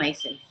check in with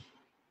myself.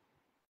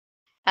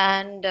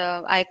 And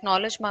I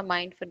acknowledge my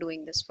mind for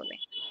doing this for me.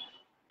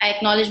 I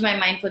acknowledge my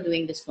mind for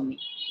doing this for me.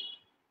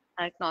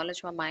 I acknowledge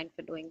my mind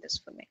for doing this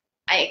for me.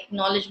 I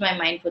acknowledge my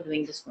mind for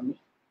doing this for me.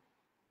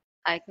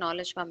 I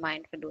acknowledge my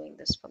mind for doing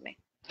this for me.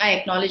 I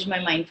acknowledge my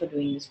mind for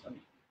doing this for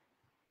me.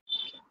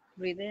 Okay.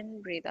 Breathe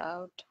in, breathe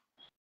out.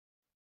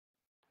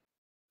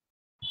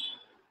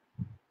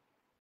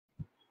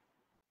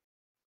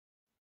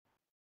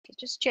 Okay.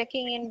 Just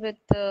checking in with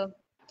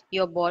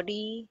your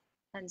body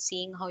and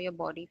seeing how your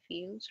body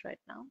feels right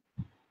now.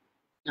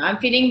 I'm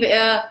feeling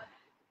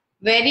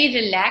very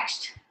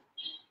relaxed.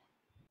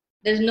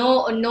 There's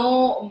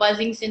no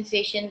buzzing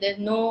sensation. There's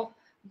no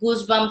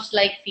goosebumps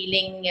like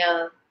feeling.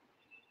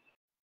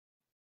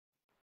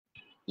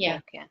 Yeah,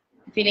 Okay.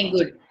 feeling All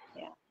right. good.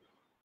 Yeah.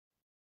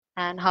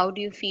 And how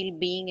do you feel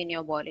being in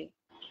your body?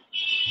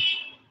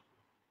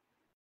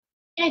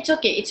 Yeah, it's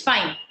okay. It's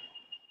fine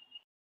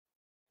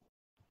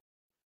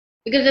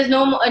because there's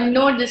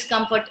no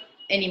discomfort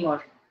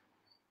anymore.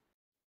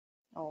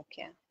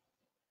 Okay.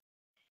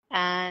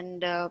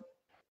 And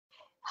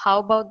how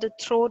about the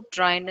throat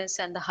dryness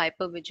and the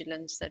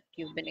hypervigilance that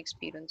you've been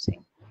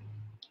experiencing?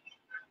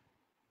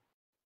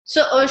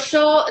 So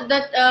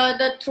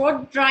the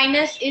throat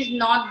dryness is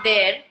not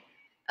there.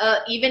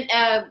 Even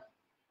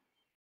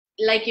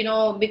like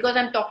because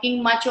I'm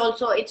talking much,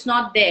 also it's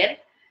not there.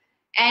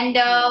 And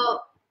Hmm.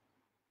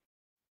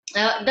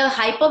 the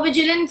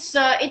hypervigilance,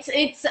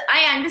 it's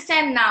I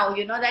understand now.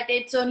 That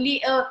it's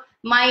only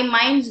my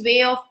mind's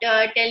way of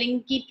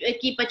telling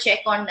keep a check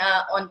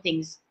on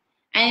things,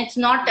 and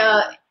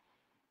Hmm.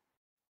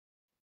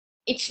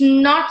 it's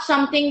not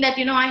something that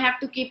I have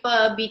to keep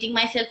beating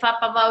myself up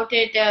about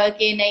it.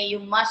 Okay, nahi, you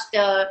must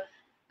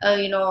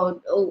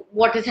oh,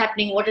 what is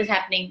happening, what is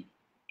happening.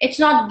 It's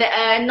not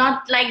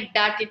like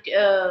that, it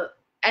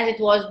as it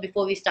was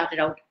before we started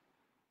out.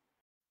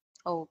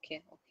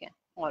 Okay, okay.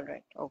 All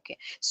right. Okay.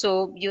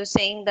 So you're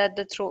saying that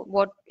the throat,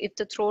 what if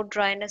the throat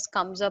dryness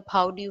comes up,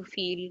 how do you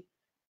feel?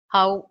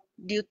 How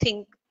do you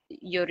think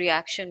your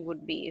reaction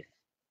would be if,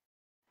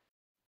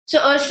 So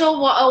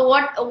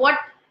what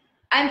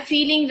I'm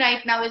feeling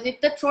right now is if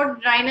the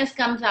throat dryness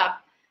comes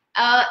up,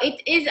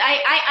 it is.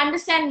 I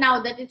understand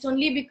now that it's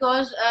only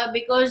because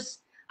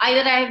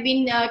either I have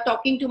been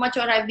talking too much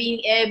or I've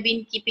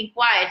been keeping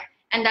quiet,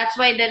 and that's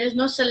why there is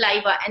no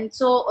saliva. And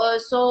so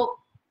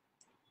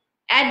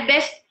at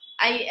best,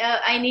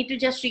 I need to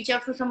just reach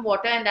out for some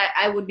water, and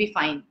I would be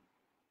fine.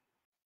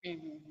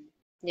 Mm-hmm.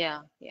 Yeah,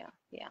 yeah,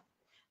 yeah.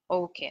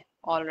 Okay,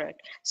 all right.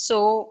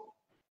 So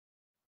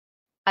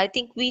I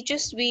think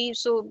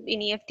so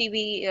in EFT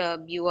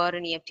you are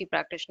an EFT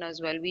practitioner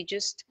as well. We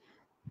just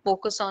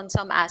focus on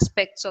some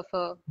aspects of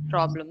a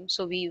problem.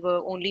 So we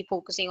were only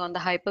focusing on the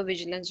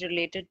hypervigilance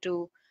related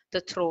to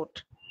the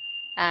throat,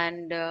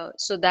 and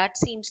so that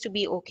seems to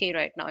be okay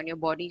right now, and your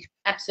body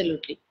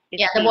Absolutely. is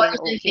Yeah, the feeling body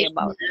okay sensations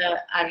about it.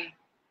 are.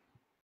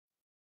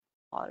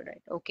 All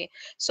right, okay.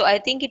 So I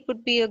think it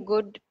would be a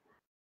good,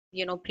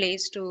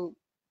 place to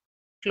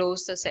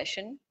close the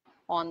session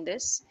on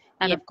this.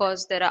 And Yeah, of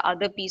course, there are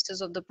other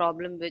pieces of the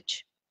problem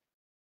which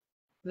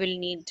will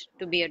need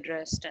to be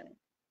addressed. And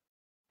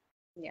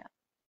yeah,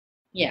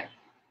 yeah.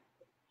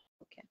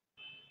 okay,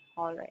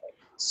 all right.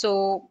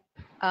 So,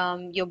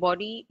 your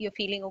body, you're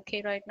feeling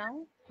okay right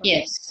now? Okay,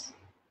 Yes,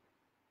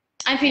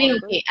 I'm all feeling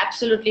good. okay.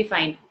 Absolutely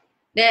fine.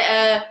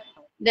 There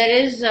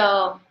is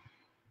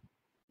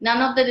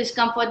none of the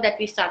discomfort that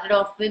we started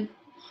off with.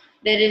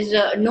 There is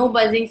no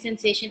buzzing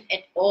sensation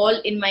at all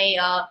in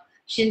my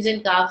shins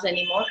and calves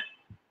anymore.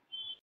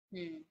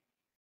 Hmm.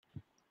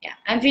 Yeah,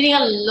 I'm feeling a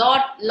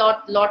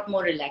lot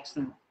more relaxed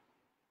now.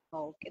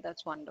 Okay,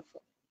 that's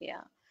wonderful.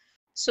 Yeah.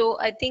 So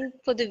I think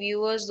for the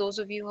viewers, those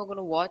of you who are going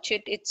to watch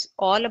it, it's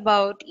all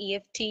about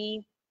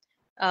EFT.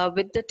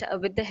 With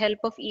the help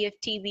of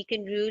EFT, we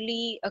can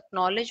really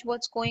acknowledge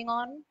what's going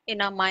on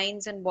in our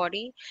minds and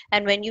body.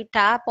 And when you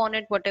tap on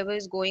it, whatever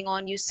is going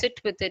on, you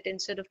sit with it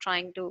instead of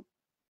trying to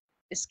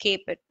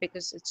escape it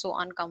because it's so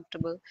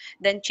uncomfortable.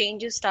 Then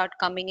changes start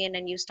coming in,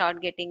 and you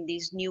start getting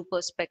these new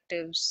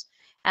perspectives,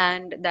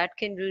 and that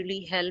can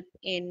really help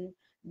in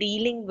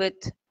dealing with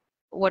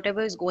whatever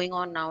is going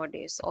on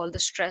nowadays, all the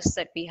stress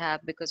that we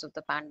have because of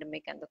the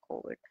pandemic and the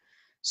COVID.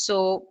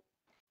 So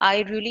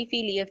I really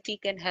feel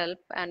EFT can help,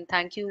 and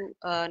thank you,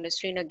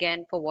 Nisreen,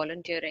 again for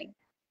volunteering.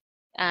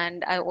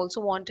 And I also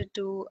wanted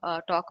to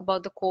talk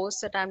about the course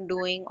that I'm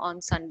doing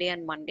on Sunday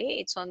and Monday.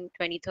 It's on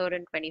 23rd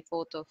and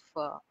 24th of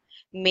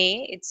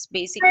May. It's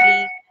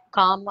basically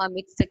Calm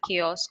Amidst the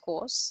Chaos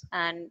course,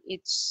 and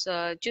it's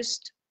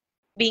just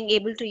being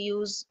able to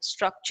use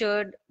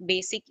structured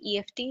basic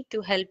EFT to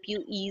help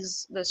you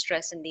ease the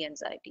stress and the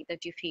anxiety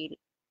that you feel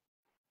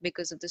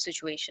because of the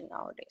situation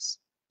nowadays.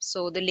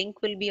 So the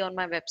link will be on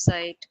my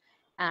website,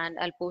 and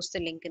I'll post the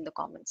link in the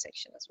comment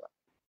section as well.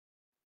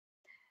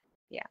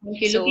 Yeah.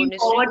 Okay, So looking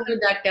forward Nisreen, to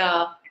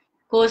that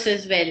course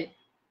as well.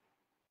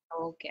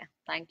 okay,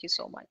 thank you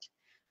so much.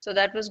 So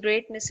that was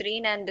great,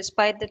 Nisreen, and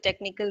despite the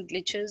technical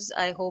glitches,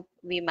 I hope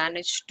we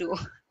managed to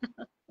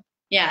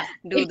Yeah,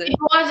 do this.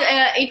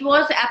 it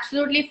was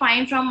absolutely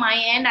fine from my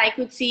end. I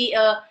could see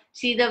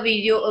the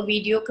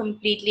video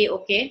completely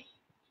okay.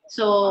 All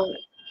So right.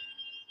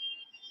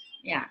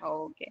 yeah,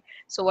 Okay.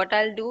 So what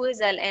I'll do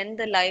is I'll end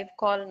the live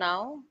call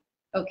now.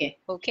 okay.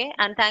 Okay.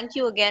 And thank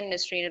you again,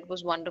 Nisreen. It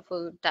was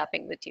wonderful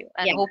tapping with you,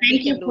 and Yeah, hope we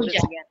thank you, can do Pooja.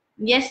 this again.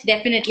 Yes,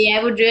 definitely.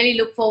 I would really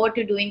look forward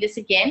to doing this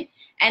again.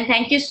 And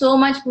thank you so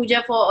much,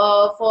 Pooja,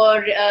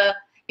 for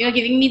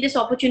giving me this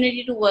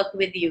opportunity to work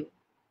with you.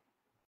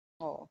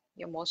 Oh,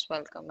 you're most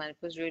welcome. And it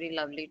was really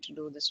lovely to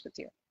do this with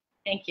you.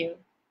 Thank you.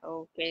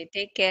 Okay.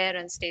 Take care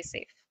and stay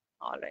safe.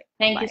 All right.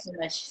 Thank you Bye. so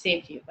much.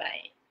 Same to you.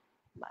 Bye.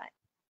 Bye.